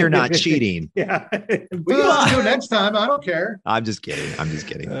you say you're not cheating. Yeah, we can do it next time. I don't care. I'm just kidding.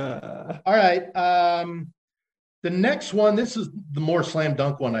 All right. The next one. This is the more slam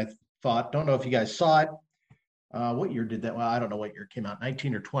dunk one. I thought. Don't know if you guys saw it. What year did that? Well, I don't know what year it came out.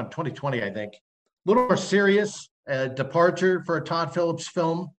 19 or 20, 2020, I think. A little more serious. Departure for a Todd Phillips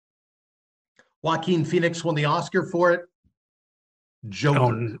film. Joaquin Phoenix won the Oscar for it.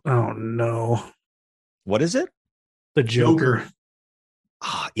 Joker. Oh no. What is it? The Joker.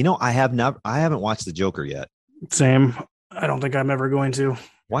 I haven't watched The Joker yet. Same. I don't think I'm ever going to.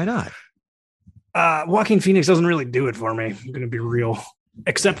 Why not? Joaquin Phoenix doesn't really do it for me. I'm going to be real.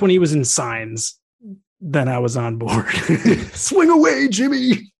 Except when he was in Signs. Then I was on board. Swing away,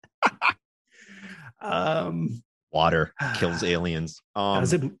 Jimmy. Water kills aliens.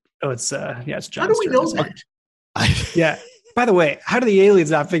 It's John. How do we know that? Yeah. By the way, how do the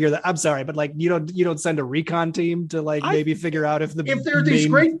aliens not figure that? I'm sorry, but like you don't send a recon team to like maybe figure out if there are these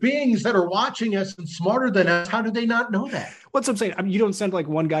great beings that are watching us and smarter than us, how do they not know that? What's I'm saying? I mean, you don't send like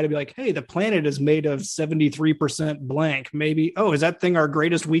one guy to be like, hey, the planet is made of 73% blank. Maybe, oh, is that thing our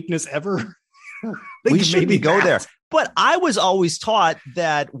greatest weakness ever? We should maybe go there. But I was always taught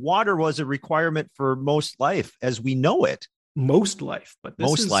that water was a requirement for most life as we know it. Most life, but this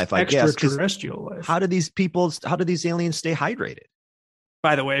most is life, I guess. Extraterrestrial life. How do these aliens stay hydrated?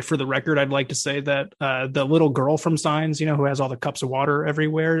 By the way, for the record, I'd like to say that the little girl from Signs, who has all the cups of water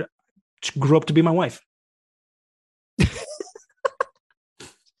everywhere, grew up to be my wife.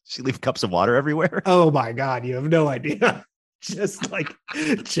 She leave cups of water everywhere? Oh my God, you have no idea.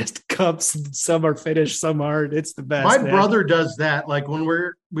 just cups. Some are finished, some aren't. It's the best. My brother does that. Like when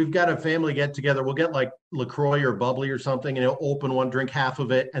we've got a family get together, we'll get like LaCroix or bubbly or something, and he'll open one, drink half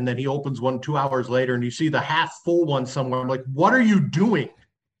of it, and then he opens one 2 hours later, and you see the half full one somewhere. I'm like, what are you doing?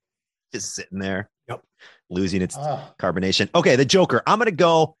 Just sitting there, yep, losing its carbonation. Okay, the Joker. I'm gonna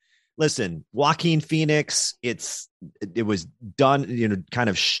go. Listen, Joaquin Phoenix. It was done, kind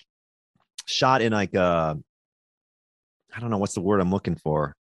of shot in like a. I don't know what's the word I'm looking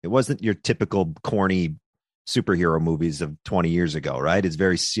for. It wasn't your typical corny superhero movies of 20 years ago, right? It's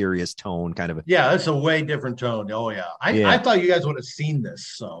very serious tone, kind of. Yeah, that's a way different tone. Oh yeah. I thought you guys would have seen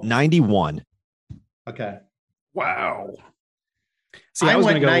this. So 91. Okay. Wow. See, I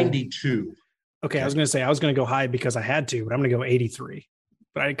went 92. Okay, I was going to say I was going to go high because I had to, but I'm going to go 83.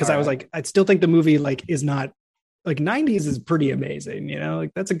 But because I was like, I still think the movie like is not like 90s is pretty amazing.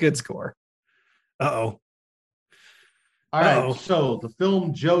 Like that's a good score. Uh-oh. All right, so the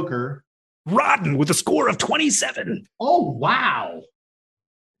film Joker. Rotten with a score of 27. Oh, wow. Is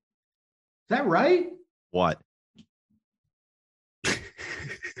that right? What?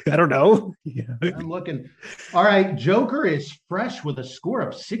 I don't know. Yeah. I'm looking. All right, Joker is fresh with a score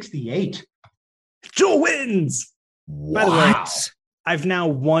of 68. Joe wins. What? By the way, I've now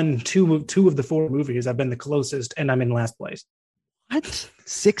won two of the 4 movies. I've been the closest, and I'm in last place. What?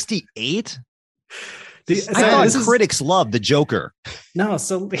 68? I thought critics love the Joker. No,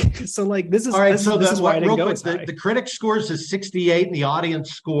 so like this is all right. This, so this is why I didn't go as the critic scores is 68, and the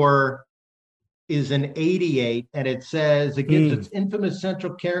audience score is an 88, and it says it gives its infamous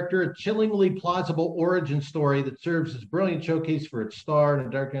central character a chillingly plausible origin story that serves as a brilliant showcase for its star and a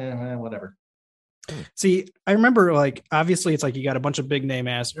dark whatever. See, I remember like obviously it's like you got a bunch of big name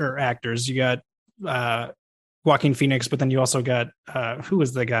actors. You got Joaquin Phoenix, but then you also got who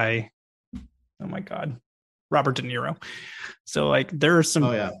was the guy? Oh my God, Robert De Niro. So like there are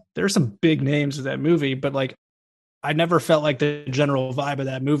some big names of that movie, but like I never felt like the general vibe of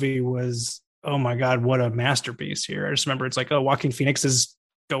that movie was, oh my God, what a masterpiece here. I just remember it's like, oh, Joaquin Phoenix is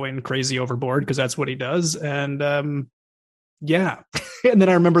going crazy overboard because that's what he does. And yeah. And then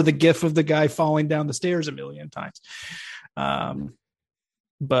I remember the gif of the guy falling down the stairs a million times.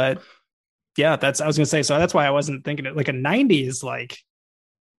 But yeah, I was going to say, so that's why I wasn't thinking it like a 90 is like,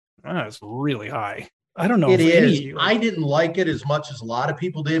 it's really high. I don't know. It is. I didn't like it as much as a lot of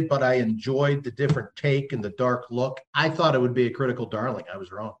people did, but I enjoyed the different take and the dark look. I thought it would be a critical darling. I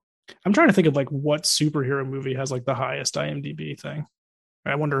was wrong. I'm trying to think of like what superhero movie has like the highest IMDb thing.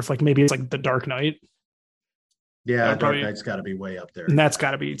 I wonder if like maybe it's like The Dark Knight. Yeah, Dark Knight's got to be way up there. And that's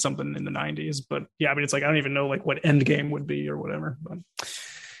got to be something in the 90s. But yeah, I mean, it's like I don't even know like what Endgame would be or whatever. But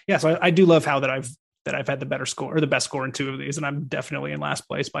yeah, so I do love how that I've had the better score or the best score in 2 of these, and I'm definitely in last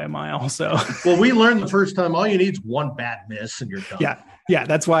place by a mile. So well, we learned the first time all you need is one bad miss and you're done. Yeah,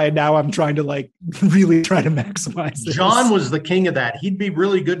 that's why now I'm trying to like really try to maximize this. John was the king of that. He'd be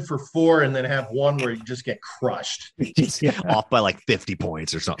really good for 4 and then have one where you just get crushed. Off by like 50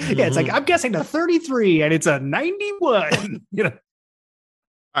 points or something. Yeah, it's like I'm guessing a 33 and it's a 91. All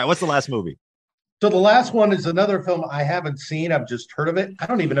right, what's the last movie? So the last one is another film I haven't seen. I've just heard of it. I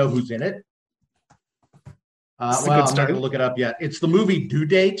don't even know who's in it. I'm not going to look it up yet. It's the movie Due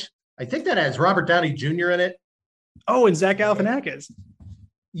Date. I think that has Robert Downey Jr. in it. Oh, and Zach Galifianakis.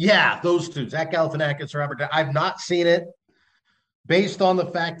 Yeah, those two, Zach Galifianakis, Robert Downey. I've not seen it. Based on the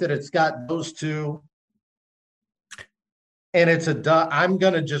fact that it's got those two, and it's I'm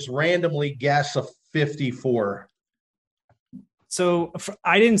going to just randomly guess a 54. So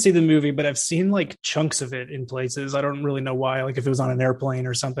I didn't see the movie, but I've seen like chunks of it in places. I don't really know why, like if it was on an airplane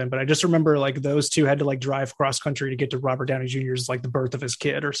or something, but I just remember like those two had to like drive cross country to get to Robert Downey Jr.'s like the birth of his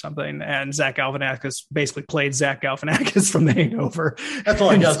kid or something. And Zach Galifianakis basically played Zach Galifianakis from The Hangover. That's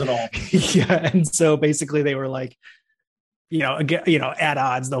all he does at all. Yeah. And so basically they were like, at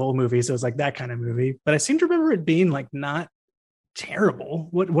odds the whole movie. So it's like that kind of movie, but I seem to remember it being like not terrible.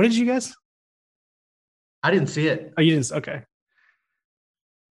 What did you guess? I didn't see it. Oh, you didn't? Okay.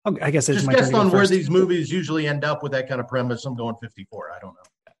 I guess it's just my turn guessed to go on where first. these movies usually end up with that kind of premise. I'm going 54. I don't know.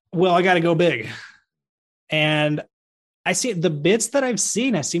 Well, I got to go big. And I see the bits that I've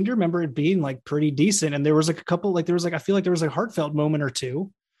seen, I seem to remember it being like pretty decent. And there was like a couple, like there was like, I feel like there was a heartfelt moment or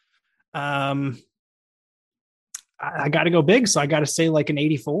two. I got to go big. So I got to say like an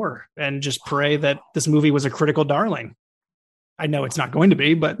 84 and just pray that this movie was a critical darling. I know it's not going to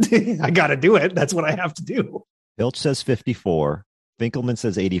be, but I got to do it. That's what I have to do. Filch says 54. Finkelman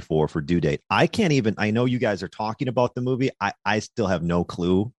says 84 for due date. I know you guys are talking about the movie. I still have no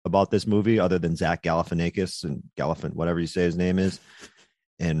clue about this movie other than Zach Galifianakis and Galifian, whatever you say his name is.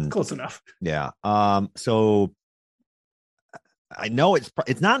 And close enough. Yeah. So I know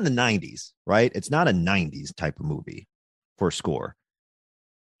it's not in the 90s, right? It's not a 90s type of movie for score.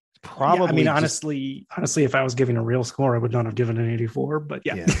 Probably. Yeah, I mean, honestly, if I was giving a real score, I would not have given an 84, but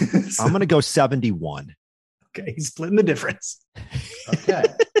yeah. I'm going to go 71. Okay, he's splitting the difference. Okay.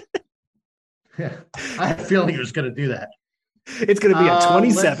 I had a feeling he was going to do that. It's going to be a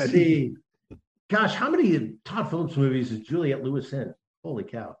 27. Let's see. Gosh, how many Todd Phillips movies is Juliette Lewis in? Holy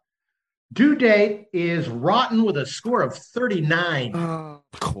cow. Due Date is rotten with a score of 39. Of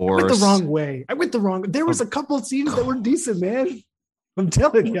course. I went the wrong way. There was a couple of scenes that were decent, man. I'm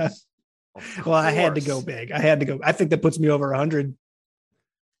telling you. Well, I had to go big. I think that puts me over 100.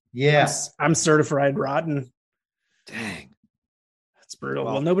 Yes. I'm certified rotten. Dang. That's brutal.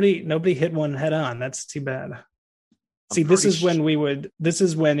 Well, nobody hit one head on. That's too bad. See, this is when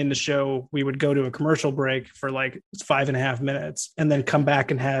in the show we would go to a commercial break for like 5.5 minutes and then come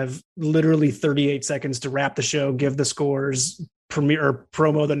back and have literally 38 seconds to wrap the show, give the scores, premiere or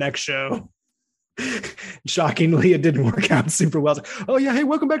promo the next show. Shockingly, it didn't work out super well. Like, oh yeah, hey,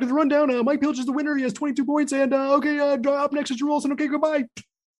 welcome back to the rundown. Mike Pilch is the winner. He has 22 points, and up next is Drew Olson. Okay, goodbye.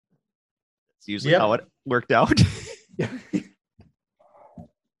 It's usually how it worked out. Yeah.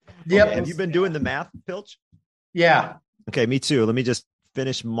 Yep. Okay, have you been doing the math, Pilch? Yeah. Okay, me too. Let me just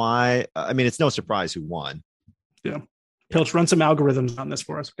finish my. I mean, it's no surprise who won. Yeah. Pilch, run some algorithms on this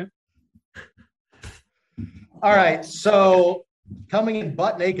for us, okay? All right. So coming in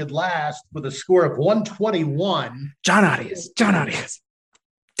butt naked last with a score of 121. John Audius.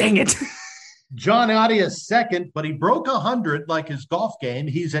 Dang it. John Audius second, but he broke 100 like his golf game.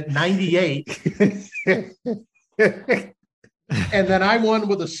 He's at 98. And then I won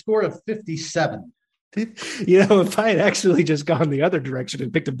with a score of 57. You know, if I had actually just gone the other direction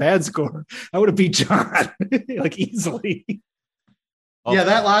and picked a bad score, I would have beat John like easily. Yeah,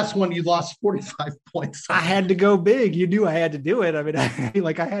 that last one you lost 45 points. I had to go big. You knew I had to do it. I mean, I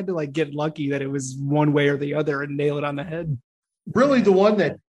had to like get lucky that it was one way or the other and nail it on the head. Really, the one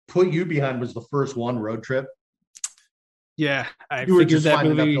that put you behind was the first one, Road Trip. Yeah, I you were figured just that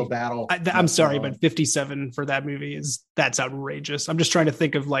movie. uphill battle. I'm sorry, but 57 for that movie that's outrageous. I'm just trying to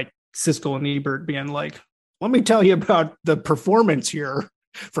think of like Siskel and Ebert being like, "Let me tell you about the performance here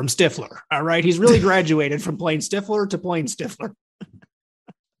from Stifler." All right, he's really graduated from playing Stifler to playing Stifler.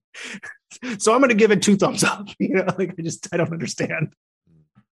 So I'm going to give it 2 thumbs up. You know, like I don't understand.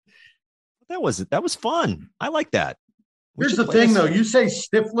 That was fun. I like that. Here's the thing, though. You say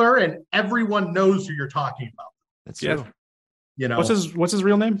Stifler, and everyone knows who you're talking about. That's true. You know, what's his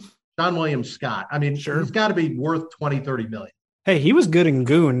real name? John William Scott. I mean, sure. He's got to be worth 20-30 million. Hey, he was good in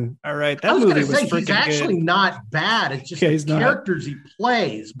Goon. All right, that movie was freaking he's actually good. Not bad. It's just the characters he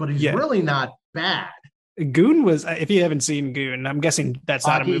plays, but he's really not bad. Goon was, if you haven't seen Goon, I'm guessing that's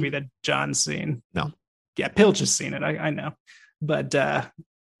not a movie that John's seen. No. Yeah, Pilch has seen it. I know. But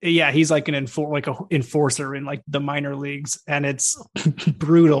yeah, he's like an enforcer in like the minor leagues, and it's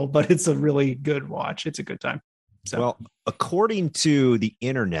brutal, but it's a really good watch. It's a good time. So. Well, according to the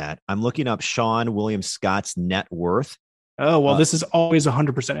internet, I'm looking up Sean William Scott's net worth. Oh, well, this is always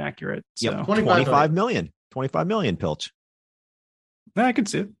 100% accurate. So. Yep, 25 million. 25 million, Pilch. I could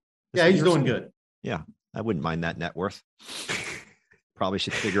see it. Yeah, he's doing good. Yeah, I wouldn't mind that net worth. Probably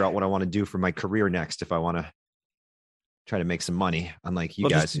should figure out what I want to do for my career next if I want to try to make some money, unlike you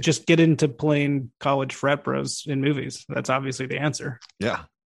guys. Just get into playing college frat bros in movies. That's obviously the answer. Yeah.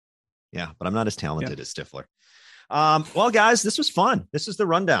 Yeah, but I'm not as talented as Stifler. Well, guys, this was fun. This is the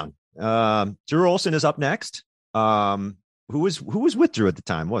rundown. Drew Olson is up next. Who was with Drew at the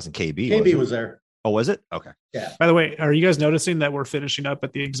time? It wasn't KB. KB was there. Oh, was it? Okay. Yeah. By the way, are you guys noticing that we're finishing up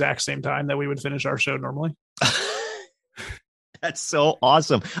at the exact same time that we would finish our show normally? That's so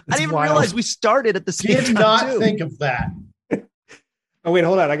awesome. I didn't even realize we started at the same time. Did not think of that. Oh, wait,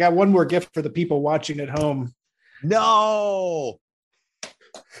 hold on. I got one more gift for the people watching at home. No.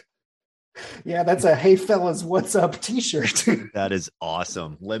 Yeah, that's a Hey Fellas, What's Up t-shirt. That is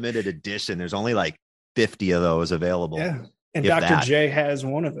awesome. Limited edition. There's only like 50 of those available. Yeah. And if Dr. that. J has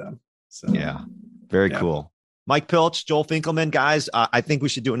one of them. So Yeah. Very cool. Mike Pilch, Joel Finkelman, guys, I think we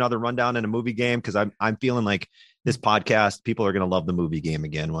should do another rundown in a movie game because I'm feeling like this podcast, people are going to love the movie game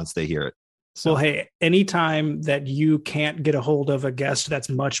again once they hear it. So, well, hey, anytime that you can't get a hold of a guest that's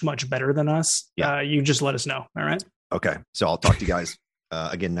much, much better than us, you just let us know. All right. Okay. So I'll talk to you guys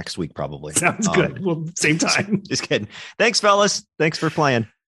again next week, probably. Sounds good. Well, same time. Just kidding. Thanks, fellas. Thanks for playing.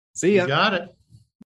 See ya. You got it.